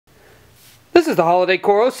This is the Holiday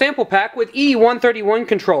Coro sample pack with E1.31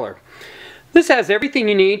 controller. This has everything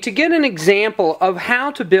you need to get an example of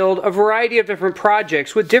how to build a variety of different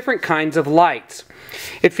projects with different kinds of lights.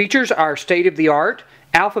 It features our state-of-the-art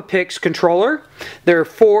AlphaPix controller. There are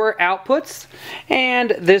 4 outputs,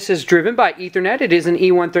 and this is driven by Ethernet. It is an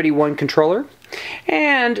E1.31 controller,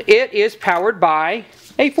 and it is powered by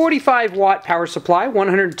a 45 watt power supply,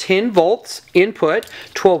 110 volts input,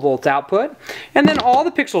 12 volts output, and then all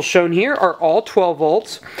the pixels shown here are all 12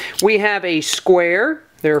 volts. We have a square.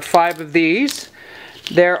 There are 5 of these.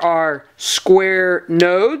 There are square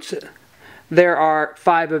nodes. There are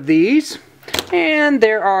 5 of these. And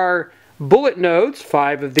there are bullet nodes,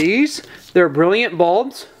 5 of these. There are brilliant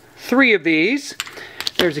bulbs, 3 of these.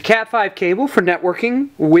 There's a Cat5 cable for networking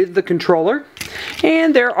with the controller.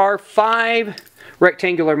 And there are 5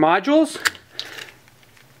 rectangular modules,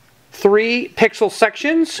 3 pixel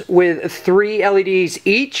sections with 3 LEDs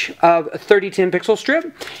each of a 3010 pixel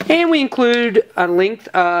strip, and we include a length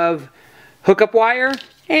of hookup wire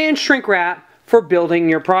and shrink wrap for building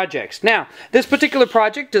your projects. Now, this particular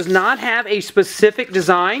project does not have a specific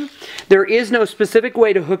design. There is no specific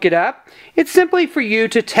way to hook it up. It's simply for you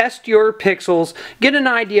to test your pixels, get an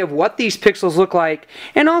idea of what these pixels look like,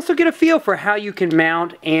 and also get a feel for how you can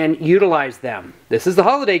mount and utilize them. This is the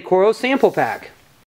Holiday Coro sample pack.